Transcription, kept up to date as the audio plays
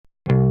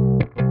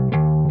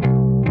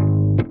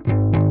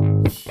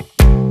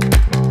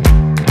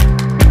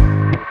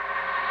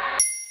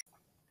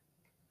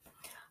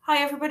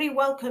everybody.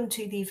 Welcome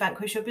to the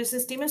Vanquish Your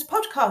Business Demons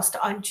podcast.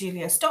 I'm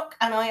Julia Stock,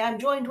 and I am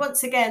joined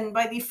once again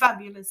by the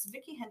fabulous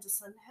Vicky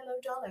Henderson. Hello,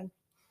 darling.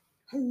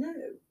 Hello.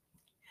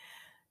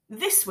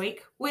 This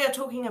week, we are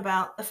talking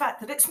about the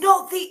fact that it's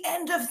not the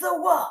end of the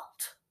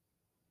world.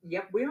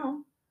 Yep, we are.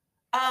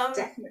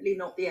 Definitely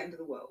not the end of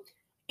the world.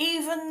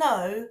 Even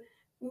though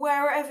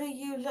wherever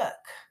you look,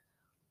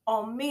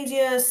 on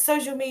media,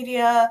 social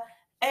media,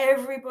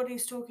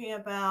 everybody's talking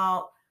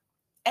about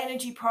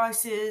energy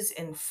prices,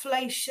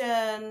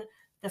 inflation,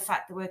 the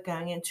fact that we're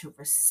going into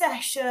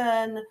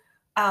recession.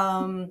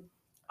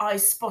 I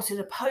spotted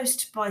a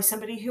post by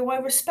somebody who I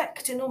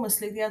respect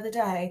enormously the other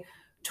day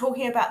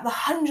talking about the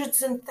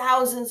hundreds and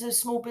thousands of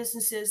small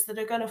businesses that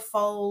are going to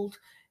fold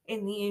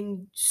in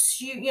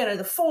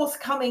the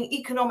forthcoming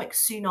economic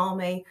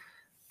tsunami.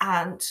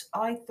 And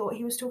I thought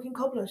he was talking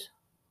cobblers.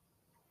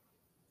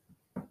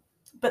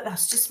 But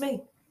that's just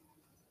me.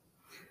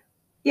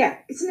 Yeah,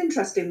 it's an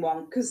interesting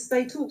one because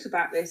they talked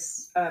about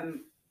this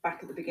back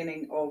at the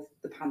beginning of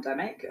the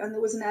pandemic, and there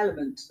was an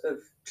element of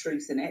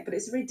truth in it, but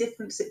it's a very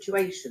different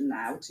situation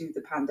now to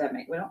the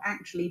pandemic. We're not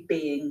actually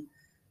being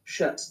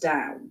shut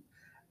down.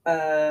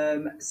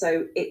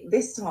 So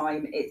this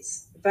time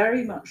it's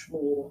very much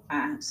more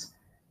at,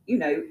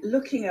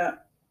 looking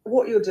at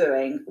what you're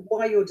doing,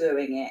 why you're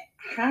doing it,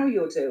 how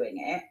you're doing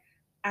it,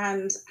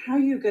 and how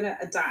you're going to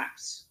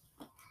adapt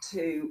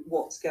to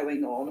what's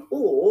going on,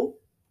 or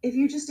if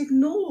you just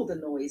ignore the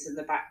noise in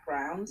the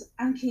background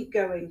and keep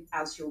going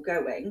as you're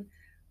going,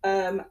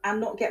 and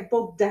not get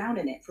bogged down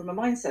in it from a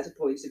mindset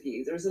point of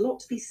view. There is a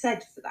lot to be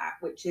said for that,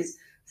 which is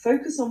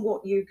focus on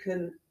what you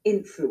can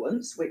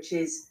influence, which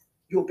is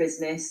your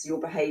business,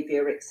 your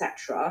behavior,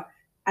 etc.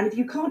 And if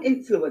you can't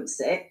influence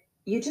it,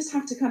 you just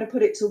have to kind of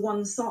put it to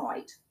one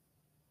side.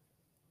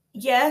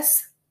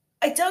 Yes,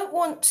 I don't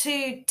want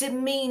to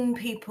demean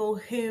people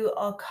who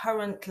are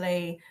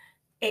currently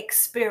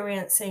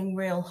experiencing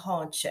real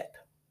hardship.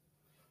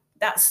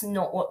 That's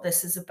not what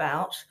this is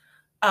about.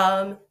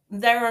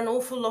 There are an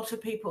awful lot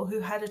of people who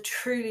had a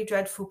truly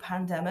dreadful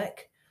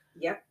pandemic.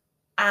 Yep.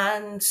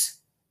 And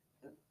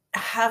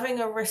having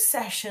a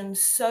recession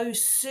so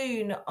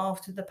soon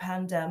after the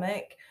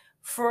pandemic,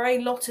 for a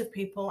lot of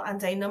people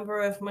and a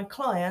number of my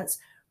clients,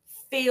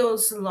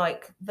 feels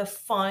like the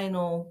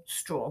final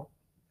straw.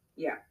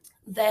 Yeah.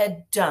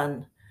 They're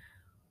done.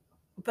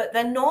 But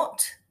they're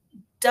not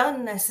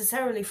done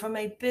necessarily from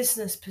a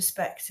business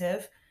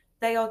perspective.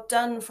 They are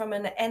done from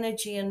an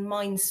energy and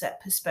mindset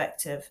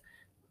perspective.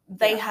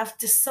 They have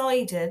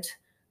decided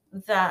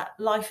that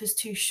life is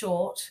too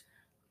short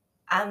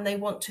and they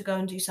want to go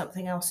and do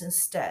something else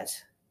instead.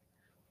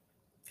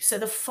 So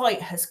the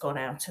fight has gone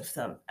out of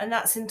them. And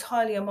that's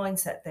entirely a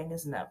mindset thing,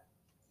 isn't it?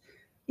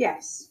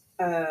 Yes.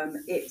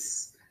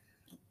 It's,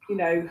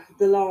 the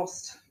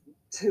last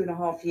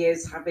 2.5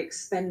 years have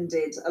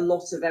expended a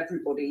lot of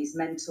everybody's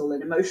mental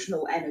and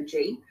emotional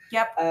energy.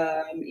 Yep.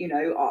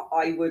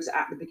 I would,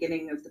 at the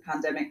beginning of the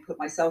pandemic, put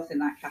myself in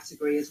that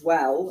category as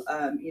well.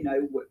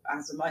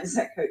 As a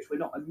mindset coach, we're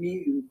not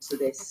immune to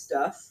this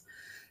stuff.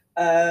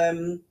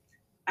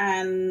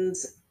 And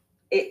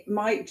it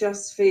might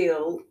just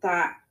feel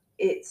that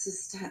it's a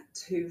step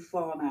too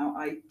far now.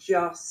 I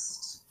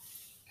just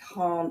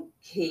can't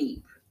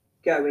keep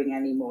going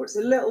anymore. It's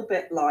a little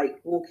bit like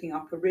walking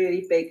up a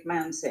really big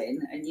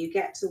mountain and you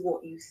get to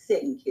what you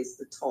think is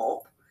the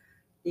top.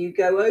 You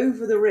go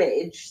over the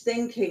ridge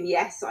thinking,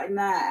 yes, I'm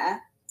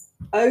there,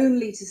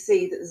 only to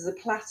see that there's a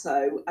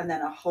plateau and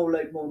then a whole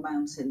load more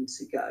mountain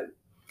to go.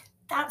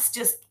 That's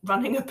just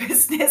running a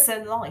business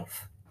in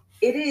life.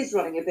 It is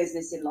running a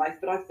business in life,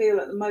 but I feel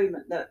at the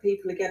moment that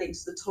people are getting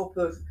to the top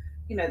of,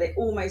 they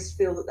almost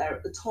feel that they're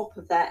at the top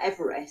of their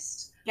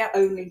Everest,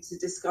 only to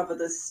discover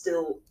there's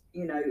still,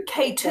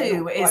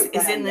 K2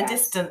 is in the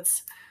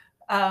distance.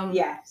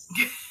 Yes.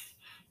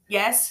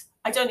 Yes.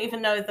 I don't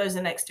even know if those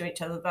are next to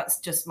each other. That's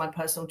just my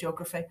personal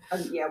geography.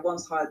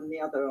 One's higher than the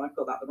other, and I've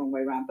got that the wrong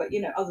way around. But,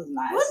 other than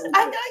that...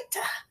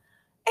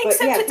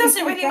 it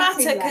doesn't really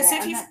matter, because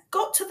if you've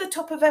got to the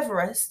top of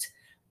Everest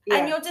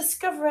and you're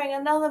discovering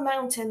another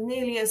mountain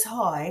nearly as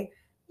high,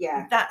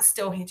 that's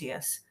still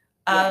hideous.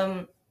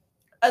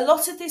 A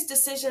lot of these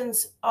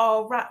decisions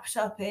are wrapped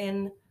up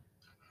in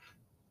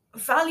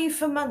value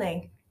for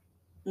money,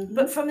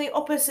 but from the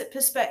opposite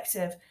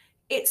perspective.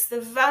 It's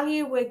the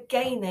value we're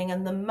gaining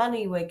and the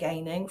money we're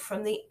gaining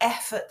from the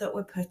effort that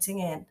we're putting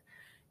in.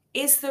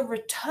 Is the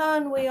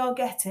return we are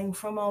getting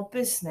from our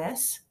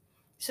business,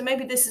 so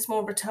maybe this is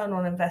more return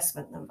on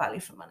investment than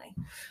value for money,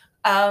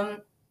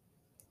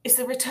 is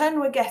the return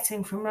we're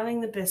getting from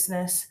running the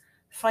business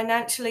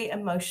financially,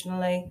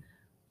 emotionally,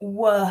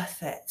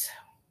 worth it?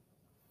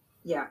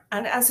 Yeah.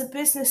 And as a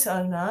business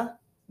owner,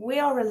 we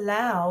are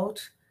allowed,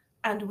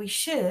 and we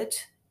should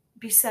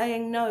be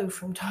saying no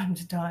from time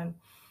to time.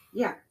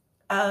 Yeah.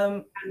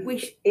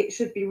 It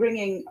should be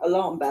ringing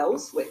alarm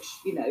bells, which,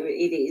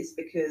 it is,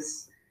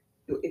 because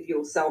if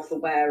you're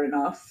self-aware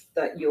enough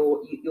that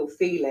you're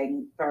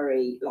feeling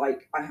very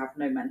like, I have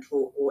no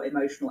mental or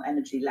emotional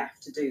energy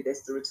left to do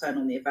this, the return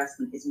on the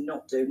investment is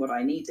not doing what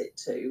I need it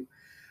to.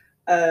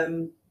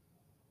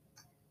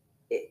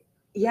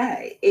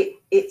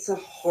 it's a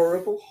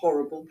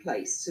horrible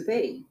place to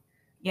be.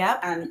 Yeah.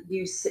 And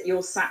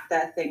you're sat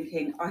there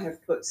thinking, I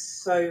have put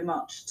so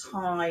much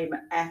time,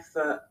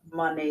 effort,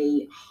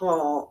 money,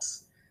 heart,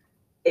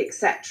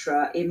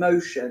 etc.,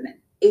 emotion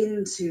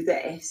into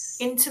this.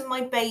 Into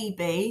my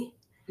baby.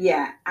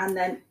 Yeah.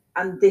 And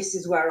this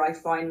is where I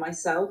find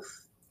myself.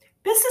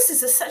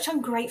 Businesses are such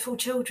ungrateful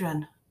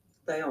children.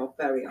 They are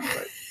very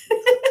ungrateful.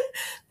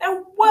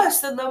 They're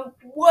worse than the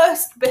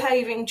worst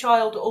behaving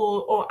child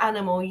or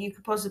animal you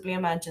could possibly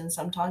imagine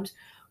sometimes.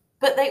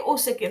 But they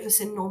also give us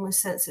an enormous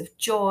sense of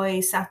joy,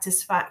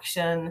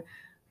 satisfaction,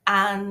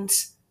 and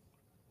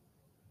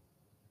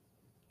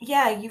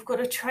yeah, you've got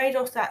to trade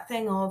off that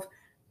thing of,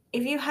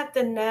 if you had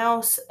the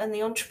nous and the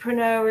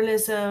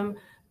entrepreneurialism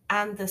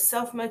and the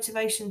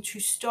self-motivation to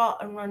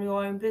start and run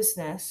your own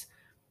business,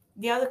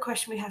 the other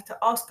question we have to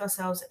ask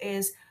ourselves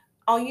is,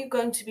 are you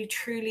going to be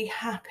truly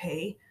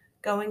happy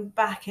going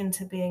back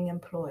into being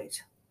employed?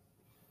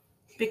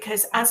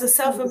 Because as a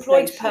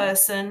self-employed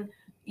person,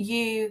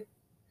 you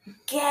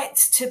get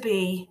to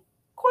be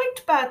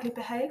quite badly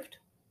behaved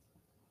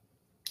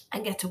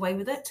and get away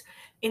with it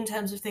in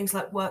terms of things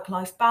like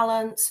work-life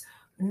balance,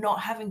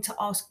 not having to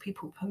ask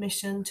people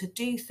permission to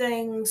do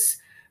things,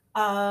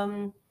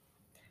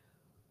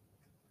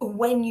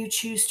 when you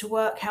choose to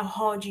work, how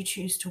hard you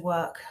choose to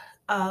work,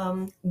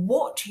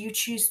 what you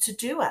choose to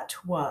do at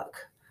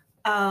work,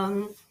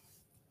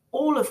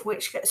 all of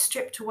which get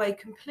stripped away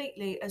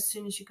completely as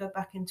soon as you go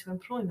back into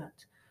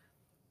employment.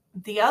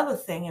 The other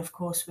thing, of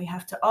course, we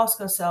have to ask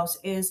ourselves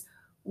is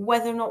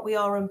whether or not we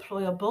are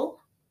employable,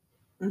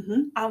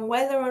 and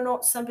whether or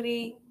not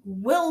somebody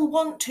will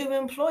want to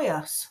employ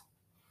us.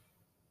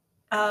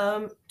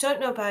 Don't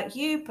know about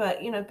you,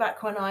 but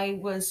back when I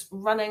was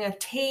running a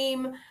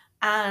team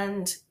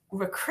and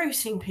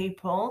recruiting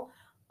people,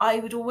 I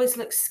would always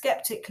look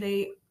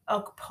skeptically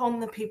upon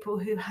the people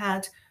who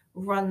had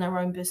run their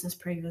own business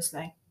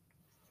previously.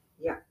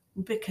 Yeah.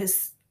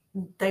 Because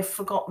they've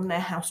forgotten their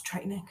house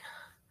training.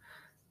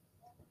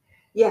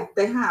 Yeah,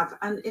 they have.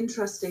 And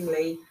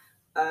interestingly,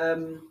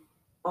 I've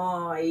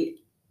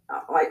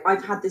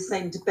had the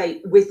same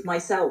debate with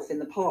myself in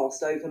the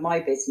past over my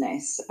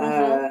business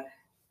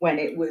when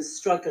it was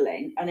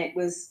struggling, and it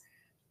was,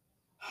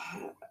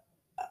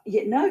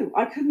 no,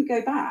 I couldn't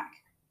go back.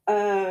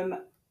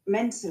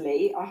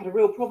 Mentally, I had a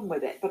real problem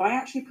with it, but I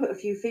actually put a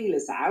few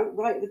feelers out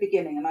right at the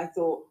beginning, and I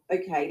thought,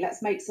 okay,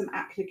 let's make some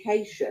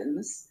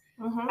applications.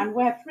 And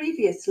where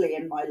previously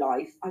in my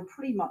life, I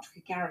pretty much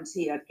could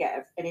guarantee I'd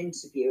get an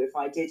interview if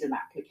I did an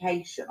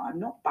application. I'm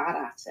not bad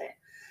at it.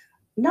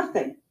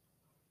 Nothing.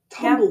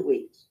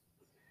 Tumbleweed.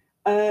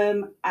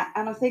 And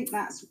I think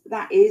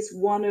that is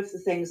one of the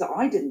things that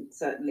I didn't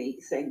certainly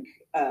think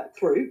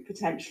through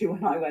potentially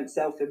when I went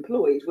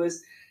self-employed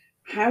was,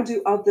 how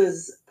do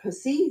others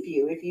perceive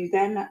you if you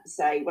then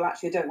say, well,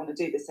 actually, I don't want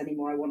to do this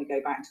anymore. I want to go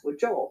back to a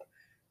job.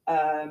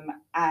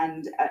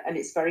 And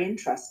it's very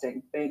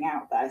interesting being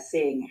out there,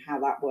 seeing how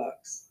that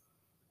works.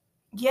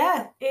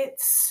 Yeah,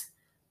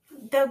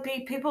 there'll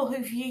be people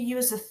who view you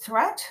as a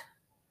threat.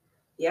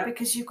 Yeah.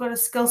 Because you've got a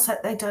skill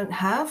set they don't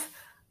have.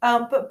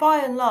 But by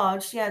and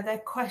large, yeah, they're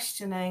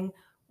questioning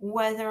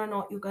whether or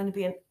not you're going to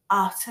be an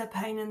utter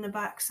pain in the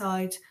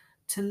backside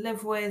to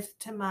live with,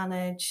 to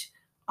manage.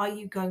 Are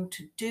you going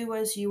to do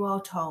as you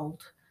are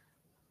told?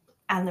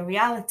 And the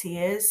reality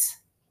is,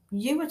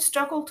 you would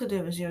struggle to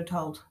do as you're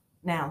told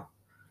now.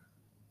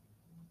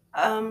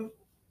 I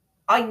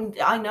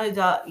know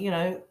that,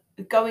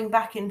 going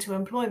back into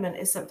employment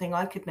is something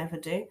I could never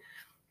do,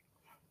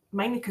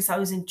 mainly because I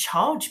was in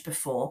charge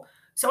before.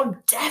 So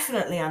I'm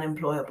definitely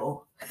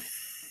unemployable.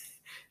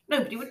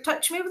 Nobody would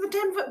touch me with a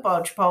 10-foot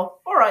barge pole.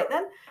 All right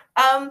then.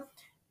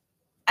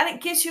 And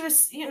it gives you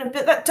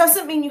but that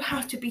doesn't mean you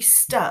have to be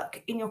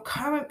stuck in your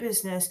current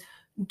business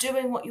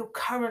doing what you're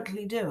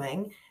currently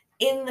doing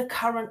in the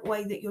current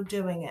way that you're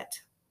doing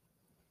it.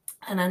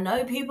 And I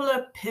know people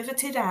are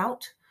pivoted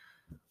out,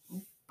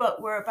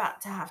 but we're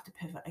about to have to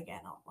pivot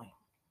again, aren't we?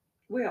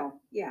 We are,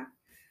 yeah.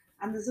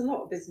 And there's a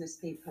lot of business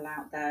people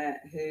out there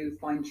who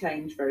find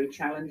change very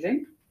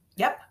challenging.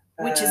 Yep,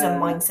 which is a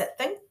mindset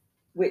thing.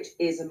 Which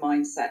is a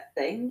mindset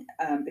thing,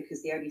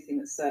 because the only thing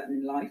that's certain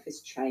in life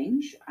is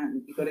change,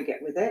 and you've got to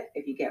get with it.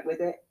 If you get with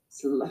it,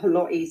 it's a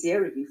lot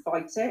easier. If you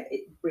fight it,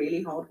 it's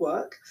really hard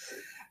work.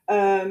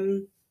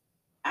 And,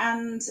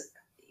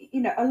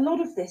 a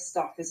lot of this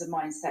stuff is a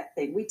mindset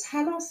thing. We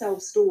tell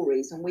ourselves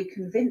stories and we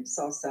convince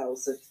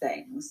ourselves of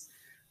things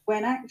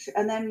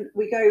and then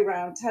we go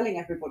around telling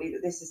everybody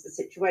that this is the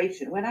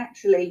situation, when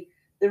actually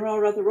there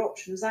are other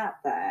options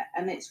out there.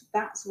 And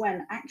that's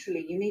when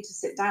actually you need to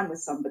sit down with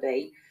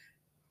somebody,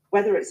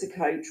 whether it's a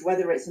coach,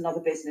 whether it's another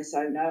business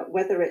owner,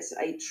 whether it's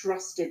a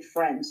trusted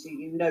friend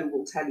who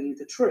will tell you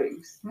the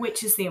truth.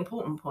 Which is the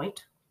important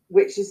point.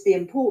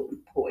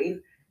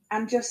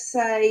 And just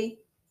say,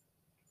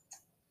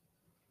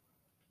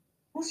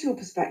 what's your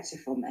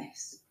perspective on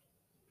this?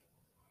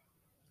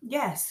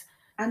 Yes.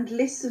 And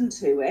listen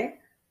to it.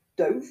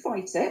 Don't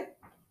fight it.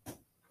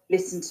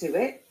 Listen to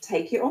it.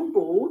 Take it on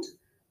board.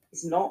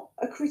 It's not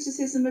a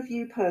criticism of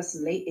you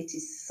personally. It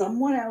is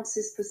someone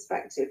else's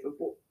perspective of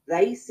what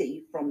they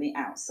see from the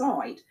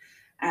outside.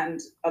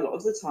 And a lot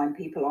of the time,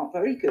 people aren't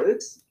very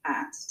good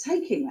at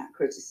taking that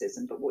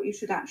criticism. But what you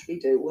should actually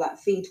do, or that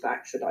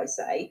feedback, should I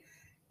say,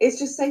 is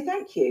just say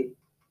thank you.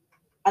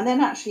 And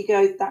then actually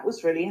go, that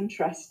was really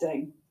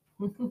interesting.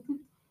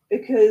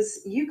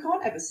 Because you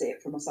can't ever see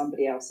it from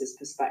somebody else's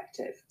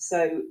perspective.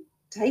 So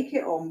take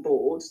it on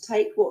board,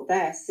 take what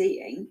they're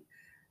seeing,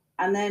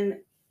 and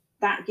then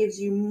that gives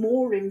you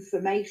more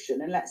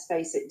information. And let's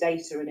face it,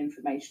 data and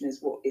information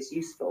is what is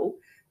useful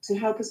to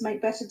help us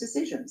make better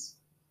decisions.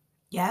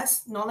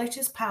 Yes, knowledge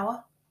is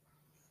power.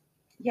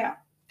 Yeah.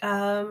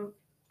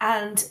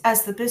 And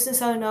as the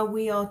business owner,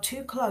 we are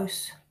too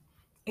close.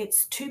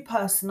 It's too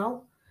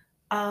personal.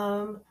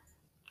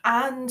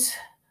 And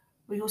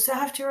we also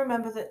have to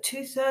remember that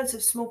 2/3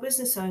 of small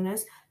business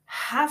owners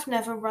have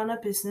never run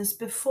a business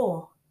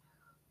before.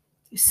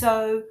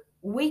 So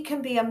we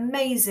can be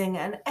amazing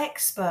and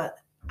expert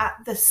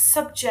at the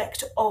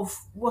subject of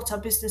what our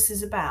business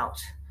is about.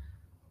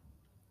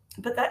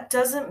 But that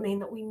doesn't mean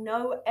that we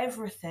know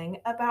everything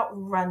about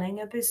running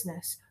a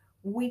business.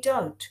 We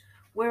don't.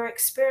 We're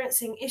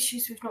experiencing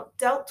issues we've not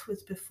dealt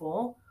with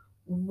before.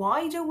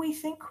 Why do we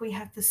think we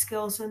have the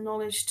skills and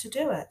knowledge to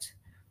do it?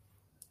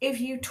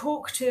 If you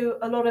talk to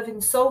a lot of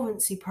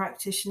insolvency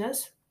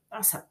practitioners,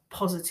 that's a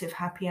positive,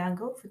 happy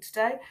angle for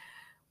today.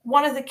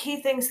 One of the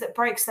key things that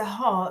breaks their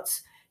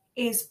hearts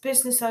is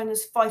business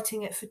owners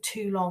fighting it for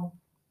too long.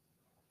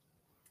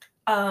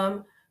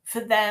 For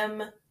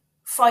them,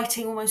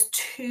 fighting almost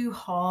too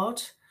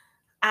hard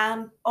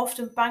and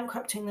often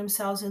bankrupting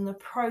themselves in the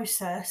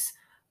process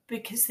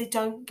because they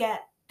don't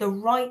get the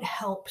right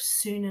help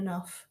soon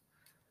enough.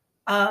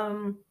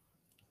 And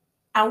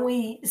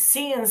we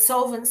see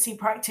insolvency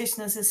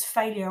practitioners as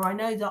failure. I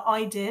know that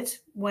I did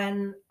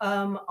when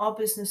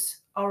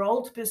our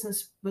old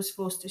business was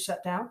forced to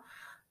shut down.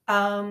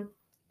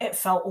 It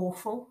felt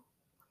awful.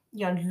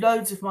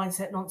 Loads of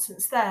mindset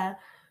nonsense there.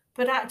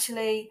 But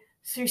actually,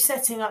 through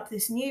setting up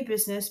this new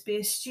business, Be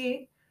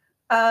Astute,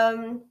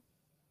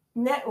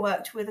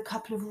 networked with a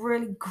couple of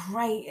really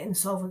great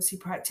insolvency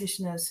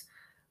practitioners.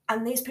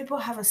 And these people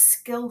have a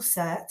skill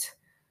set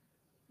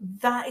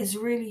that is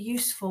really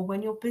useful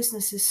when your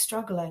business is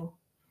struggling.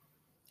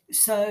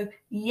 So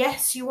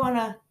yes, you want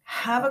to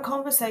have a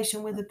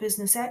conversation with a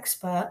business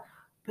expert,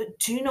 but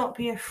do not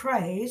be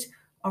afraid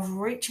of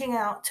reaching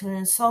out to an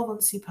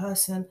insolvency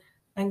person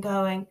and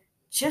going,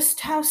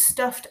 just how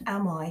stuffed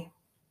am I?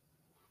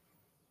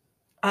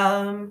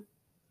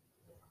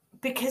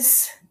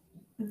 Because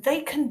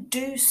they can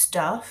do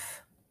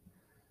stuff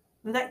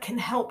that can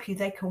help you.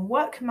 They can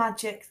work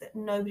magic that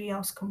nobody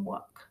else can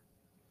work.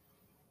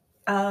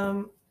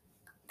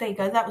 There you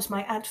go. That was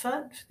my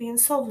advert for the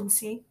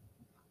insolvency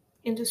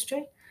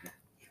industry.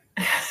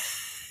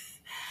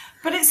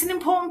 But it's an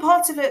important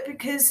part of it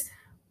because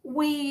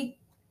we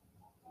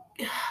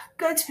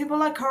go to people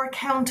like our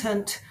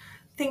accountant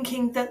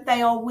thinking that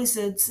they are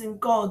wizards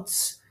and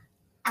gods,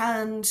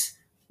 and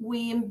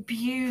we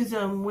imbue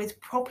them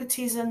with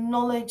properties and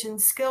knowledge and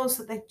skills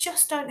that they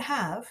just don't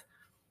have.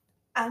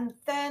 And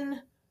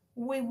then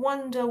we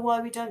wonder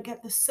why we don't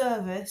get the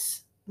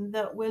service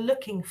that we're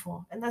looking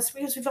for. And that's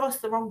because we've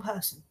asked the wrong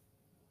person.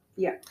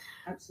 Yeah,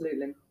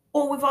 absolutely.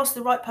 Or we've asked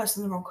the right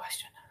person the wrong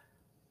question.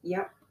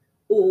 Yeah.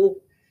 Or,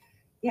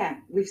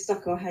 we've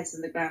stuck our heads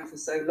in the ground for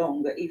so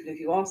long that even if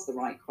you ask the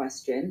right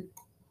question,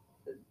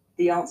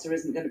 the answer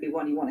isn't going to be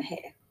one you want to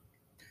hear.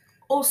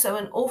 Also,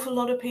 an awful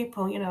lot of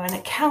people, an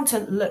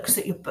accountant looks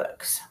at your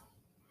books.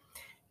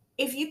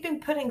 If you've been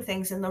putting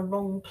things in the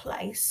wrong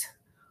place,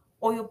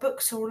 or your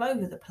books are all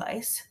over the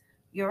place,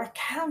 your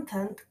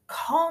accountant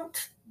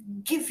can't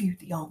give you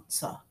the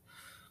answer.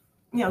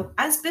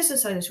 As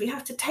business owners, we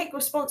have to take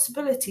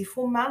responsibility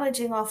for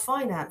managing our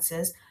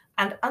finances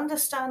and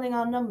understanding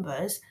our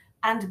numbers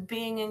and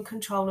being in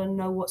control and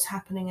know what's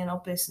happening in our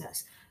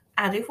business.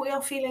 And if we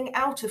are feeling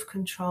out of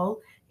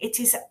control, it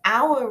is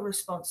our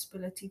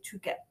responsibility to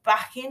get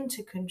back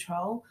into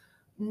control,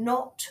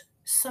 not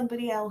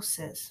somebody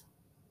else's.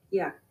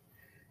 Yeah.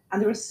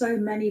 And there are so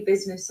many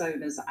business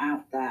owners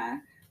out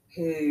there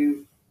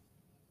who,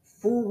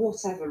 for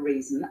whatever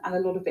reason, and a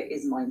lot of it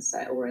is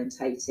mindset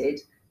orientated,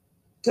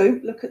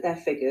 don't look at their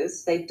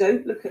figures. They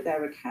don't look at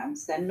their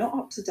accounts. They're not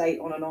up to date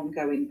on an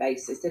ongoing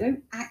basis. They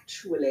don't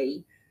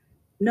actually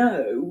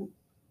know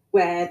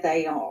where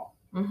they are.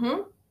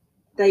 Mm-hmm.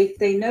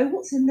 They know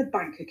what's in the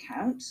bank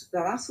account.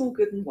 That's all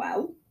good and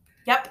well.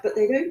 Yep. But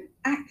they don't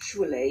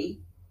actually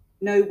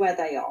know where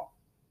they are.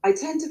 I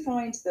tend to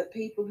find that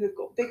people who've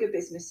got bigger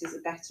businesses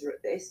are better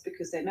at this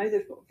because they know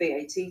they've got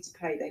VAT to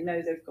pay. They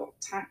know they've got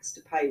tax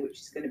to pay, which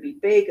is going to be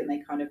big, and they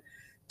kind of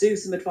do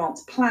some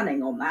advanced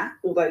planning on that,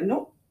 although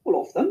not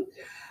all of them.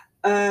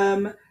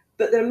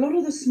 But there are a lot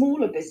of the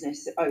smaller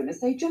business owners,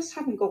 they just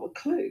haven't got a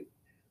clue.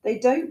 They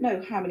don't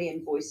know how many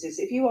invoices.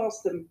 If you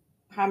ask them,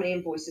 how many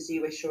invoices are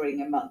you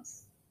issuing a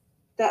month?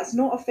 That's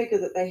not a figure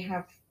that they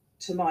have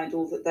to mind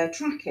all that they're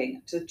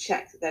tracking to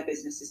check that their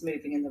business is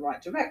moving in the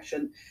right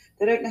direction.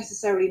 They don't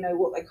necessarily know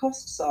what their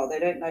costs are. They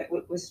don't know,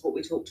 this is what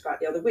we talked about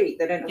the other week,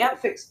 they don't know what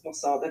the fixed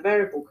costs are, their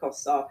variable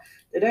costs are.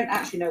 They don't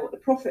actually know what the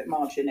profit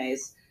margin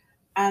is.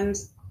 And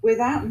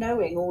without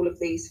knowing all of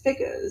these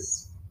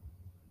figures,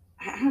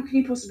 how can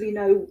you possibly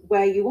know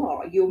where you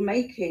are? You're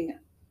making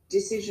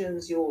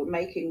decisions, you're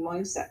making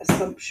mindset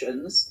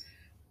assumptions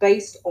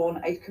based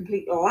on a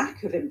complete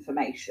lack of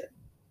information.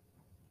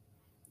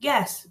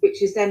 Yes.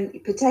 Which is then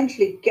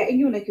potentially getting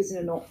your knickers in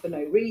a knot for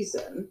no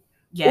reason.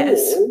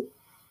 Yes. Or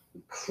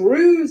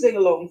cruising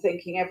along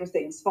thinking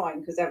everything's fine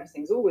because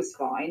everything's always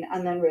fine,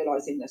 and then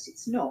realising that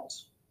it's not.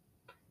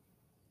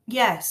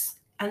 Yes.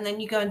 And then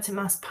you go into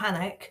mass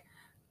panic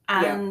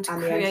and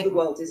the end of the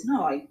world is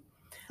nigh.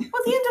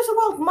 Well, the end of the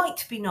world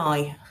might be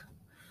nigh.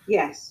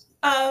 Yes.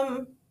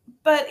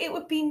 But it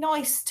would be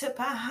nice to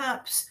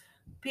perhaps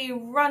be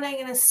running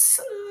in a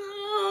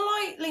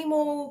slightly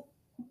more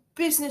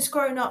business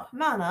grown up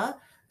manner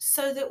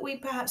so that we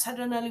perhaps had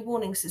an early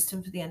warning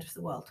system for the end of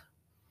the world.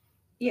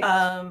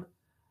 Yes.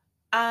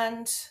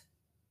 And,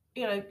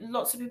 you know,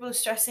 lots of people are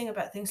stressing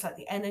about things like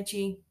the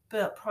energy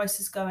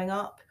prices going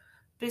up.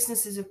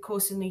 Businesses, of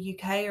course, in the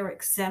UK are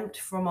exempt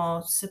from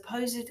our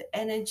supposed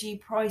energy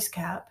price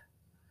cap.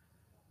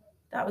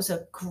 That was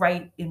a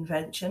great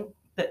invention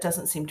that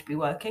doesn't seem to be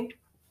working.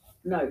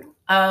 No.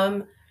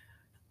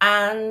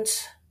 And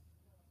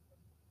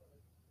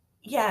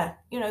yeah,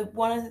 you know,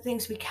 one of the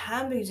things we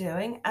can be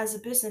doing as a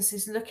business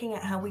is looking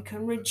at how we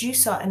can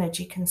reduce our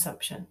energy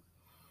consumption.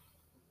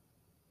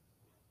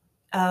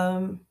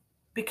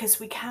 Because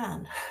we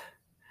can.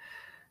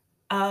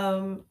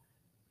 And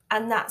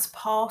that's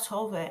part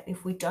of it.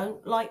 If we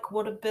don't like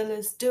what a bill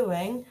is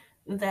doing,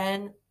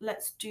 then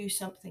let's do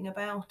something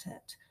about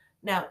it.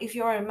 Now, if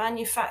you're a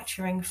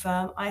manufacturing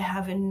firm, I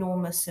have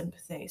enormous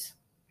sympathies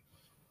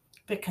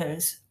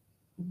because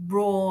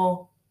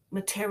raw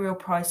material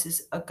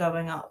prices are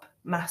going up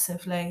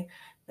massively.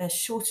 There's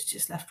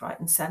shortages left, right,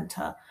 and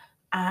centre.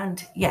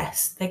 And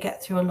yes, they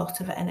get through a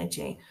lot of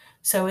energy.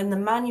 So in the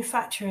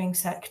manufacturing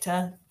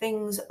sector,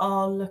 things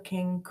are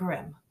looking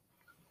grim.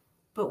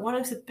 But one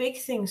of the big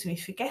things we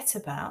forget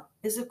about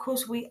is, of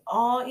course, we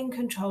are in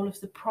control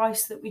of the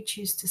price that we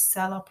choose to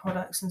sell our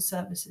products and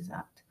services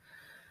at.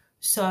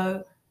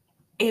 So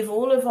if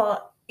all of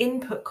our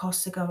input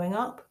costs are going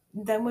up,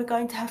 then we're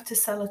going to have to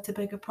sell at a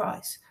bigger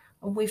price.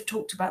 And we've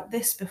talked about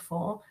this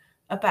before,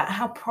 about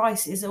how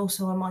price is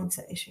also a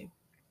mindset issue.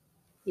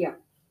 Yeah,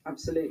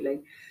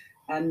 absolutely.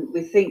 And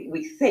we think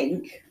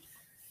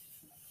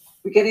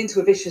we get into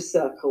a vicious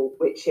circle,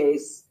 which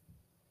is,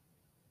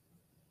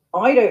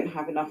 I don't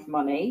have enough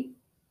money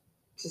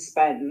to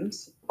spend.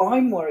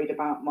 I'm worried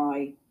about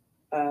my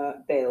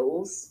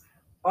bills.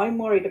 I'm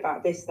worried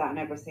about this, that, and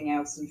everything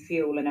else, and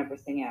fuel and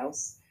everything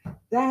else.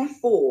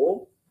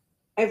 Therefore,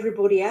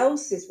 everybody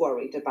else is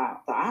worried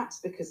about that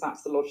because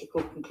that's the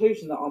logical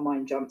conclusion that our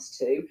mind jumps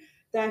to.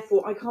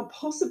 Therefore, I can't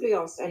possibly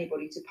ask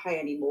anybody to pay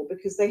any more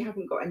because they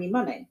haven't got any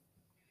money.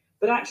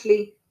 But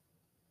actually,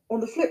 on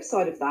the flip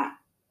side of that,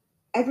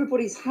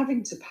 everybody's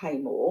having to pay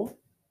more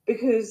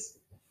because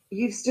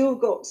you've still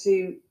got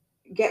to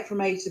get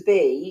from A to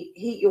B,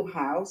 heat your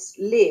house,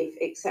 live,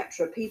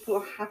 etc. People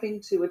are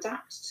having to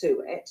adapt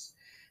to it.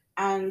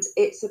 And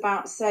it's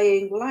about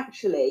saying, well,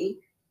 actually,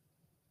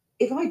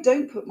 if I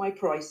don't put my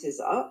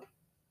prices up,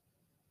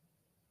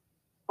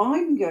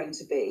 I'm going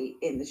to be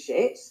in the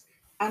shit.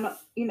 And,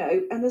 you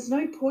know, and there's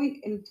no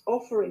point in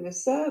offering a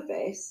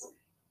service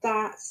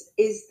that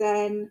is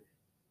then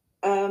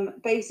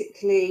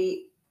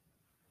basically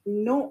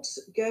not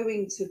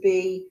going to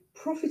be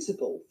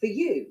profitable for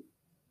you,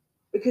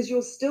 because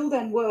you're still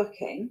then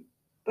working,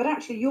 but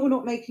actually you're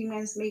not making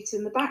ends meet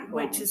in the background.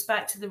 Which is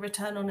back to the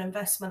return on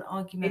investment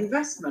argument.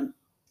 Investment,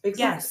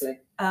 exactly.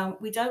 Yes.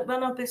 We don't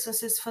run our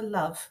businesses for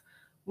love.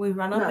 We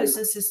run our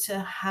businesses to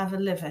have a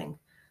living.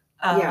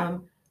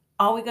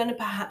 Are we going to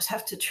perhaps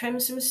have to trim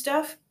some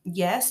stuff?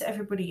 Yes,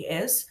 everybody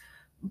is.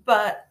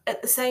 But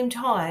at the same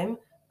time,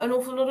 an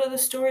awful lot of the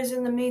stories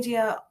in the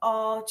media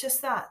are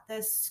just that.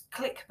 There's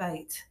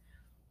clickbait.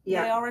 They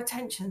are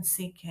attention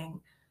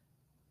seeking.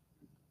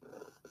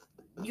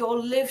 Your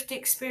lived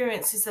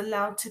experience is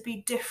allowed to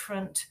be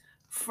different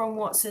from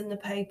what's in the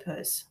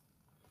papers.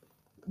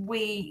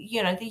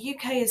 The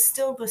UK is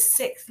still the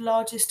 6th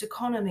largest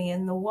economy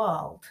in the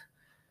world.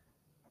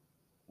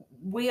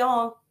 We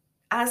are,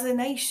 as a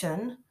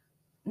nation,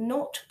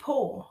 not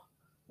poor.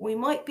 We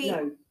might be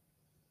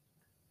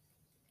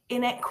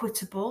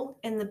inequitable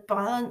in the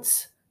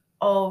balance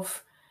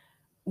of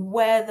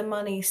where the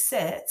money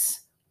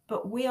sits,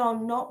 but we are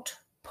not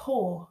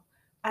poor.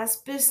 As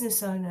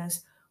business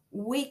owners,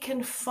 we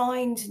can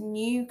find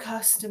new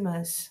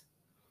customers.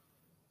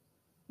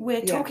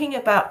 We're talking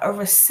about a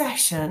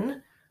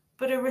recession,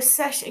 but a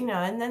recession,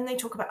 and then they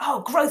talk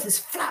about, growth is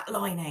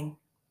flatlining.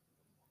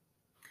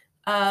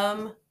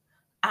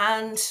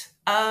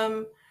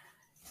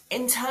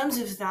 In terms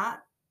of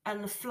that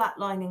and the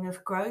flatlining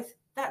of growth,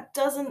 that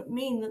doesn't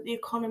mean that the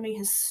economy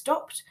has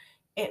stopped.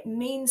 It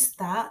means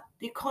that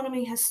the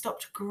economy has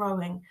stopped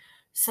growing.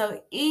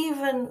 So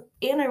even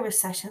in a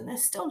recession,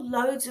 there's still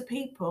loads of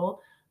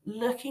people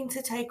looking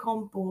to take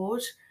on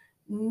board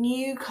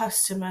new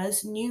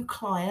customers, new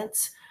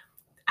clients,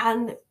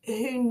 and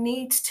who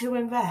need to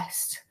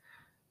invest.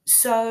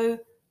 So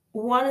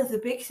one of the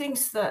big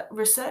things that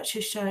research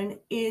has shown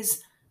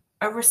is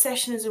a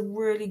recession is a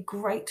really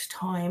great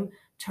time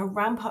to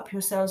ramp up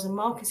your sales and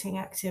marketing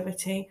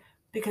activity,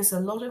 because a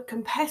lot of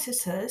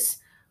competitors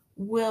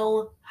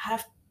will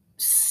have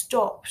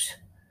stopped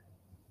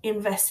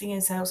investing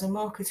in sales and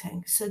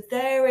marketing. So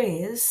there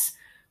is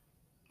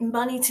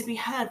money to be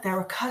had. There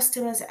are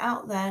customers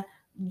out there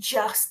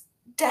just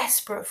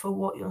desperate for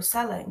what you're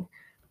selling.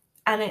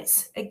 And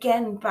it's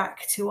again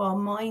back to our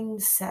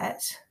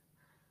mindset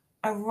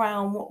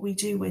around what we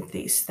do with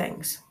these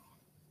things.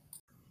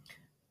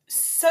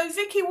 So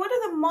Vicky, what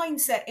are the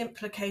mindset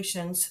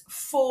implications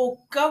for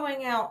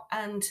going out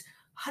and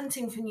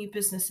hunting for new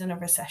business in a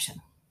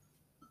recession?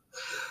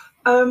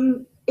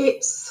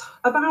 It's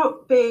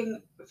about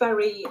being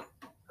very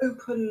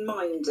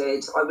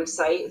open-minded, I would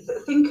say.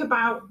 Think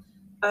about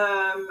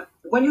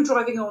when you're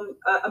driving on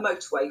a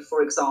motorway,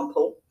 for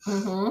example.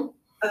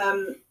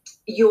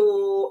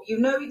 You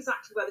know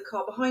exactly where the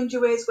car behind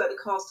you is, where the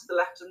cars to the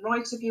left and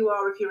right of you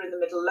are, if you're in the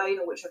middle lane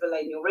or whichever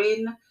lane you're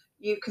in.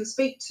 You can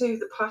speak to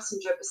the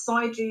passenger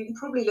beside you. You can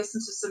probably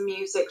listen to some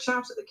music,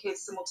 shout at the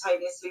kids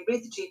simultaneously,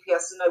 read the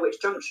GPS and know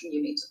which junction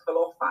you need to pull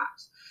off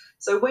at.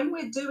 So when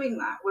we're doing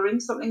that, we're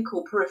in something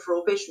called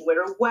peripheral vision.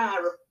 We're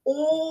aware of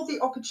all the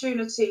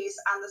opportunities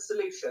and the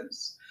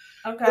solutions.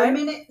 Okay. The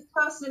minute the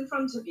person in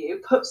front of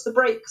you puts the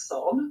brakes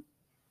on,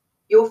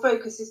 your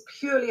focus is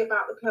purely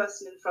about the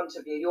person in front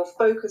of you. You're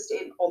focused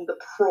in on the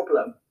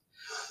problem.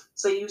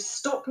 So you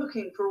stop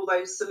looking for all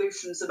those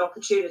solutions and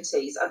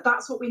opportunities. And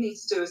that's what we need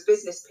to do as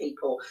business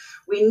people.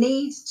 We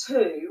need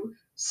to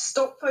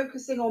stop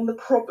focusing on the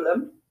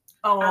problem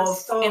of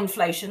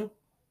inflation,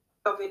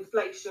 of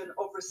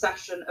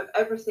recession, of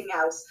everything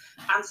else,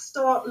 and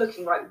start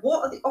looking, right,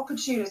 what are the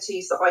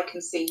opportunities that I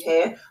can see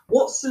here?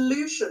 What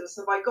solutions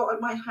have I got in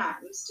my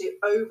hands to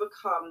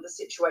overcome the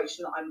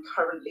situation that I'm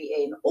currently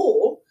in,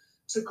 or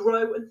to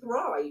grow and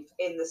thrive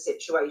in the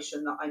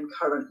situation that I'm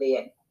currently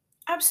in?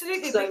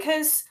 Absolutely,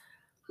 because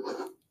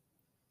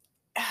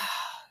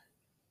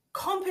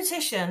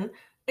competition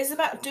is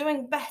about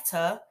doing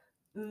better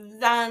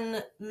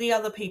than the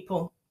other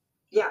people.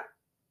 Yeah.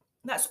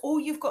 That's all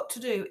you've got to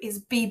do, is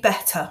be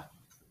better.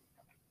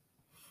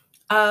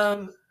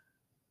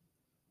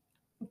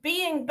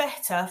 Being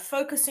better,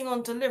 focusing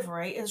on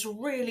delivery, is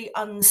really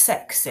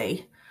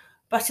unsexy,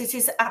 but it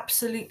is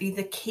absolutely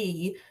the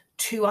key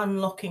to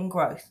unlocking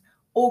growth.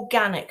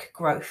 Organic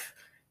growth,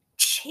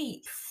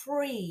 cheap,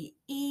 free,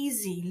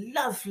 easy,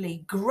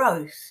 lovely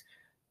growth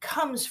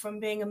comes from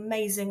being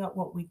amazing at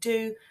what we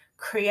do,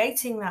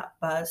 creating that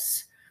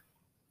buzz,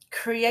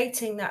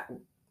 creating that,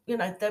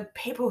 the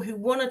people who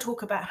want to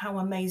talk about how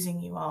amazing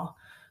you are.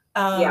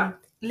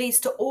 Leads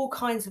to all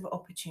kinds of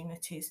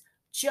opportunities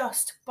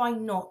just by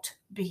not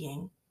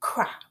being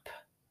crap.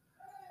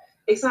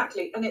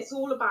 Exactly. And it's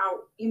all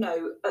about,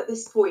 at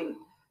this point,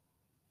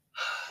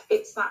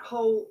 it's that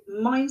whole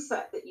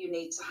mindset that you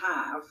need to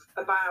have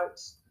about,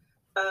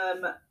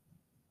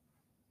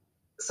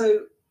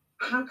 so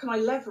how can I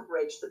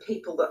leverage the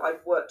people that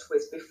I've worked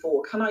with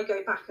before? Can I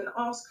go back and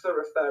ask for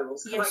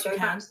referrals? Can I go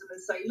back to them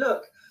and say,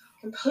 look,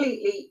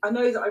 I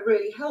know that I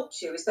really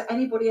helped you. Is there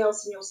anybody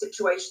else in your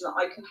situation that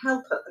I can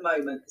help at the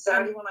moment? Is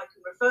there anyone I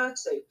can refer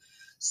to?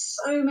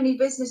 So many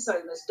business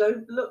owners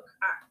don't look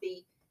at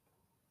the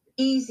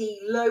easy,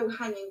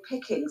 low-hanging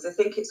pickings. I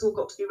think it's all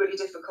got to be really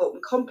difficult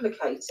and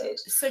complicated.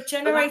 So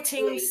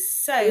generating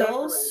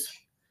sales,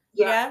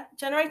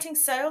 generating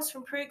sales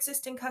from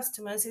pre-existing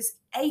customers is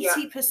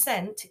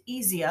 80%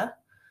 easier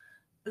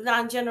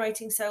than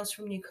generating sales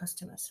from new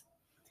customers.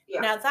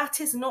 Now, that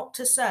is not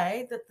to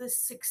say that the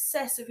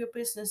success of your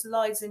business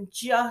lies in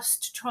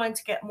just trying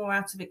to get more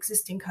out of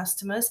existing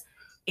customers.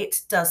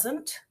 It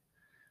doesn't.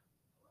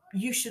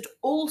 You should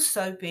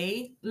also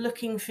be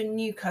looking for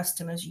new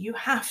customers. You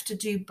have to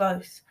do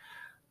both.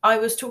 I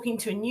was talking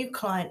to a new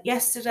client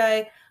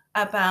yesterday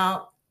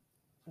about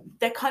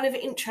their kind of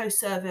intro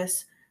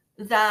service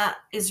that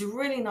is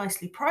really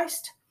nicely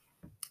priced.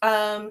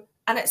 And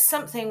it's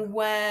something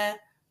where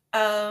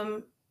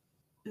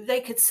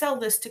they could sell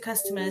this to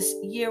customers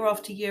year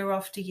after year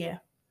after year.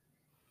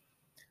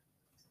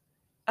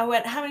 I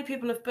went, how many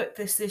people have booked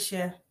this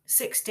year?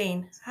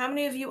 16. How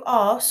many of you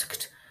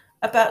asked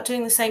about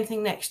doing the same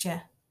thing next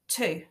year?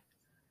 2.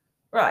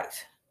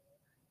 Right.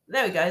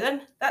 There we go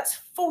then. That's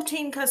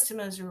 14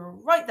 customers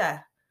right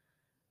there.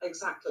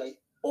 Exactly.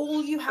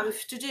 All you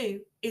have to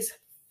do is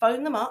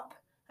phone them up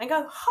and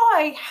go,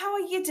 hi, how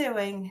are you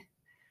doing?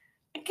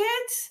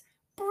 Good?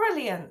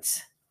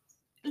 Brilliant.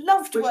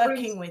 Loved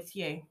working with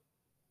you.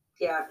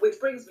 Yeah, which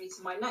brings me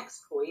to my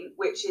next point,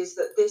 which is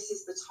that this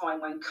is the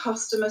time when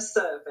customer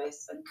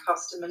service and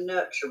customer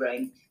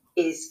nurturing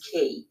is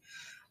key.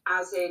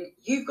 As in,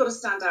 you've got to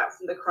stand out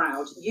from the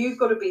crowd. You've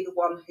got to be the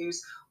one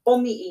who's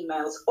on the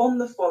emails, on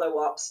the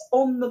follow-ups,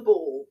 on the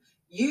ball.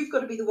 You've got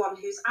to be the one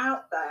who's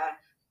out there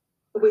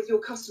with your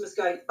customers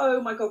going,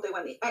 oh my God, they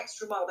went the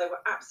extra mile. They were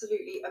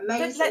absolutely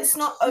amazing. But let's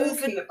not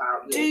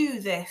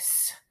overdo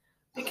this,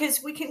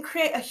 because we can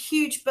create a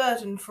huge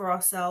burden for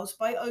ourselves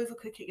by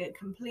overcooking it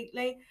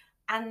completely,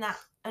 and that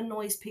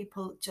annoys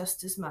people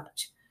just as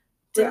much.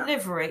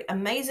 Delivery,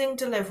 amazing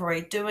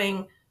delivery,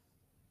 doing,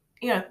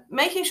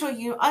 making sure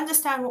you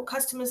understand what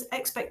customers'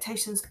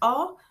 expectations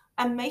are,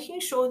 and making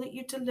sure that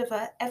you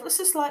deliver ever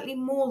so slightly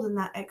more than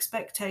that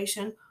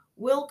expectation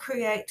will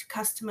create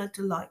customer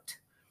delight.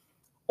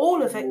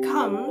 All of it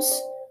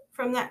comes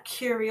from that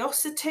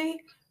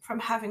curiosity, from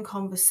having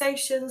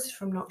conversations,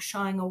 from not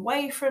shying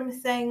away from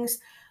things,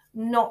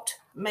 not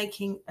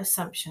making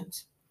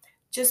assumptions.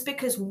 Just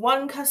because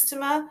one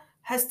customer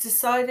has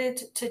decided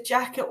to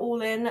jack it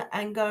all in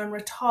and go and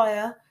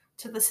retire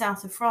to the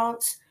south of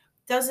France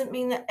doesn't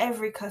mean that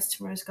every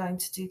customer is going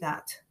to do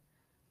that.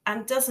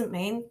 And doesn't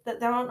mean that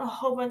there aren't a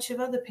whole bunch of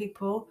other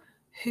people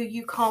who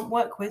you can't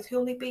work with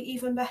who'll be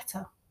even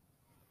better.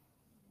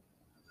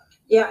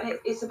 Yeah,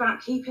 it's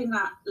about keeping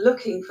that,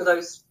 looking for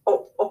those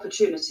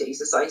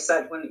opportunities, as I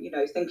said, when,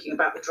 thinking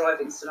about the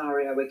driving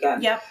scenario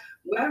again. Yeah.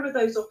 Where are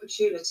those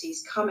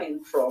opportunities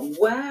coming from?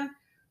 Where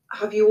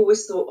have you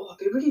always thought, oh,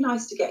 it'd be really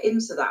nice to get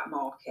into that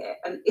market?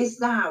 And is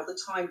now the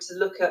time to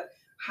look at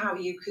how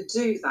you could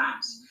do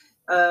that?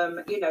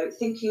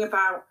 Thinking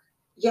about,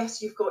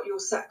 yes, you've got your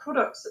set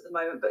products at the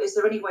moment, but is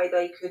there any way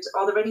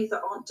are there any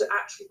that aren't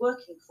actually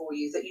working for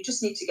you that you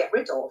just need to get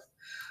rid of?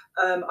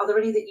 Are there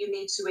any that you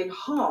need to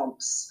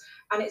enhance?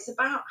 And it's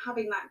about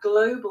having that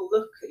global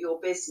look at your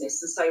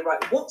business and say,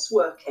 right, what's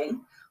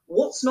working,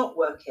 what's not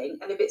working?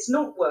 And if it's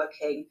not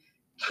working,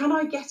 can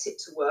I get it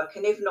to work?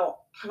 And if not,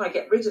 can I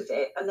get rid of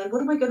it? And then what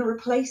am I going to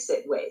replace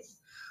it with?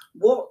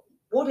 What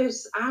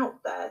is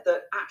out there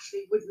that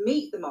actually would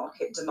meet the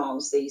market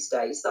demands these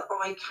days that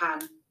I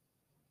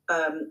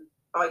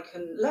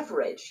can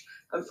leverage?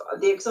 And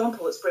the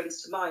example that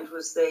springs to mind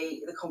was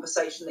the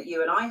conversation that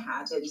you and I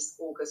had in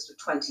August of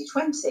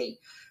 2020,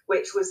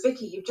 which was,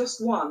 Vicky, you've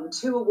just won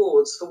 2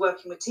 awards for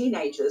working with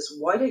teenagers.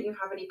 Why don't you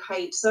have any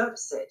paid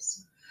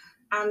services?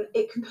 And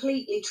it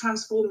completely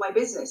transformed my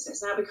business.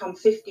 It's now become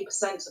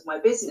 50% of my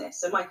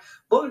business. And my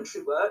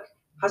voluntary work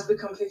has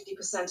become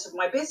 50% of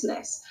my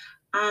business.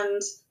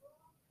 And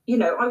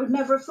I would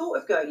never have thought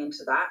of going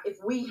into that if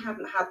we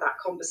hadn't had that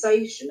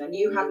conversation and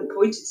you hadn't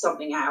pointed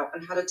something out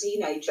and had a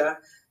teenager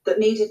that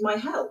needed my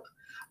help.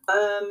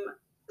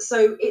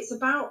 So it's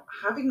about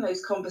having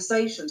those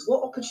conversations.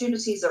 What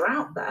opportunities are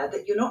out there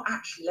that you're not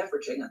actually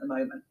leveraging at the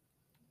moment?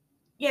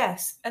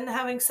 Yes, and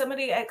having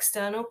somebody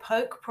external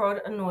poke, prod,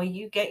 annoy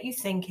you, get you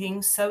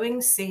thinking,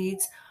 sowing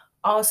seeds,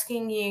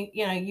 asking you,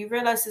 you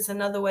realize there's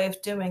another way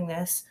of doing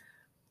this,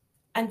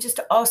 and just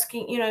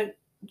asking,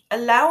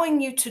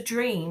 allowing you to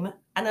dream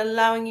and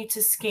allowing you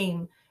to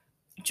scheme.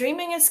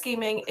 Dreaming and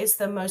scheming is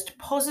the most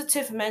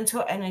positive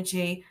mental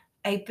energy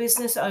a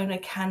business owner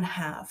can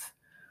have,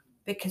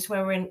 because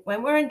when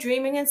we're in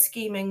dreaming and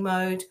scheming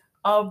mode,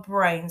 our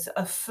brains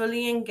are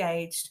fully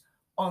engaged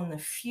on the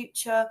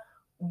future,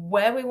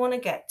 where we want to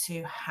get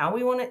to, how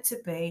we want it to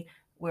be.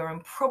 We're in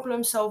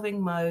problem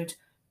solving mode,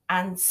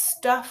 and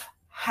stuff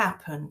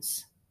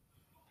happens.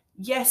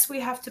 Yes, we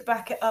have to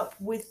back it up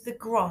with the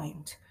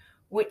grind,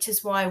 which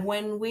is why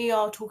when we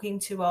are talking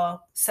to our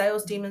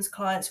sales demons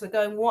clients, we're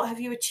going, what have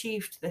you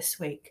achieved this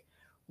week?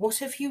 What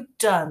have you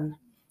done?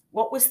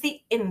 What was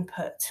the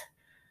input?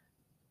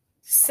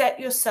 Set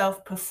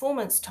yourself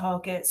performance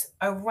targets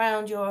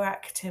around your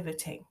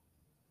activity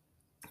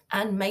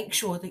and make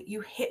sure that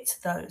you hit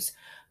those.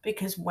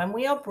 Because when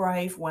we are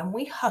brave, when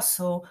we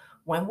hustle,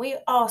 when we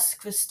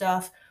ask for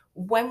stuff,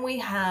 when we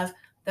have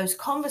those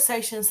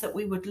conversations that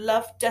we would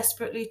love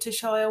desperately to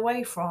shy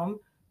away from,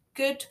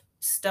 good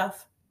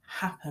stuff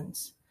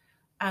happens.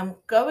 And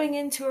going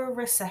into a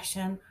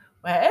recession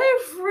where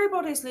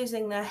everybody's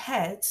losing their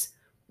heads,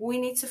 we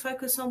need to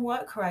focus on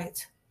work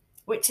rate,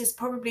 which is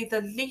probably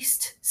the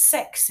least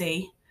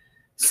sexy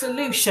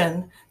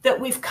solution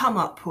that we've come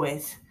up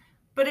with.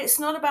 But it's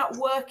not about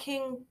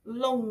working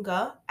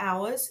longer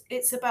hours.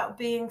 It's about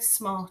being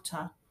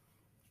smarter.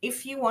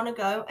 If you want to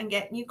go and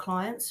get new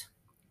clients,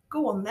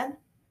 go on then.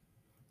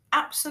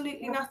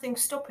 Absolutely nothing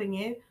stopping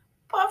you,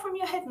 apart from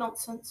your head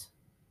nonsense.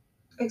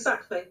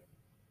 Exactly.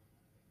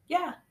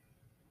 Yeah.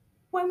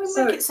 When we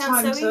make it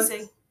sound so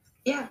easy.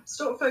 Yeah,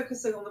 stop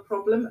focusing on the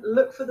problem.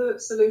 Look for the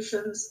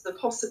solutions, the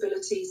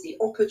possibilities, the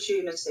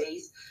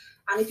opportunities.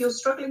 And if you're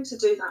struggling to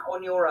do that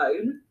on your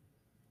own,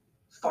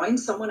 find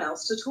someone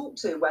else to talk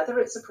to, whether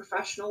it's a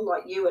professional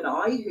like you and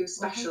I who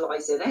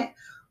specialize in it,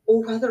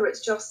 or whether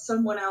it's just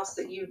someone else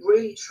that you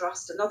really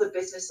trust, another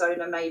business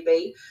owner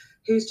maybe,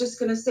 who's just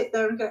going to sit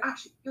there and go,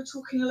 actually, you're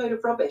talking a load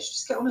of rubbish.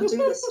 Just get on and do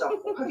this stuff.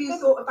 Or have you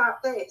thought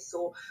about this?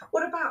 Or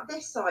what about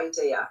this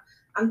idea?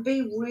 And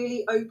be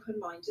really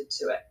open-minded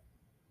to it.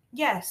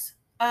 Yes,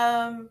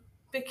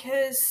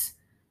 because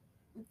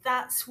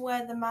that's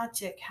where the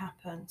magic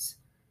happens.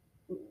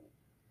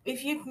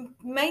 If you've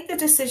made the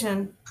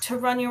decision to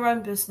run your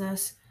own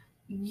business,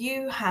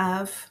 you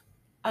have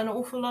an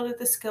awful lot of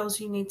the skills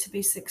you need to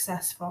be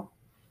successful.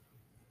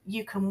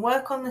 You can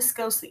work on the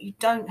skills that you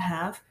don't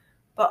have,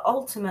 but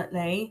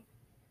ultimately,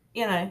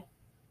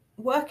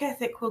 work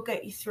ethic will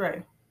get you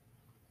through.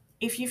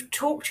 If you've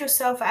talked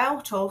yourself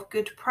out of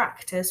good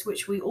practice,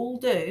 which we all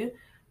do,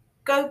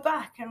 go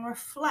back and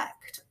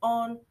reflect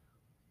on,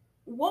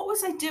 what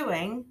was I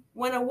doing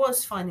when I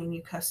was finding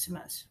new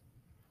customers?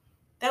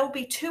 There will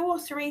be 2 or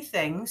 3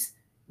 things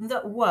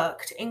that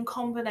worked in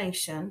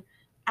combination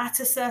at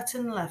a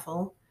certain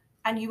level,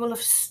 and you will have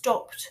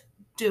stopped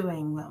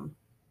doing them.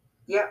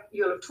 Yeah,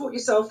 you'll have taught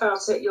yourself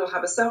out it. You'll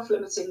have a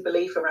self-limiting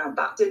belief around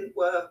that didn't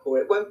work, or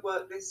it won't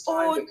work this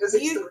time, or because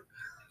it's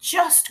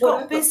just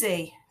got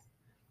busy.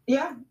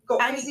 Yeah,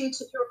 got busy,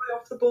 took your eye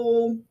off the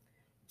ball.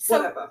 So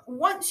whatever.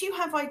 Once you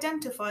have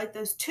identified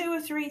those 2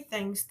 or 3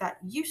 things that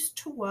used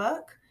to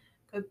work,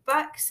 go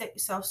back, set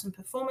yourself some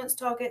performance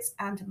targets,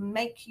 and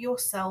make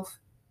yourself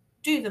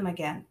do them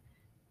again.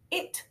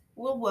 It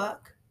will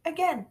work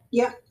again.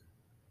 Yeah,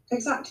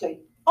 exactly.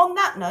 On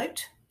that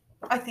note,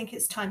 I think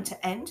it's time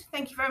to end.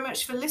 Thank you very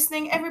much for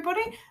listening,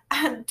 everybody.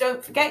 And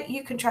don't forget,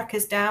 you can track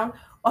us down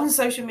on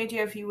social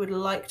media if you would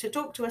like to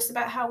talk to us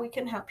about how we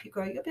can help you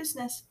grow your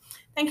business.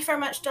 Thank you very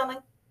much, darling.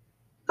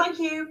 Thank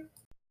you.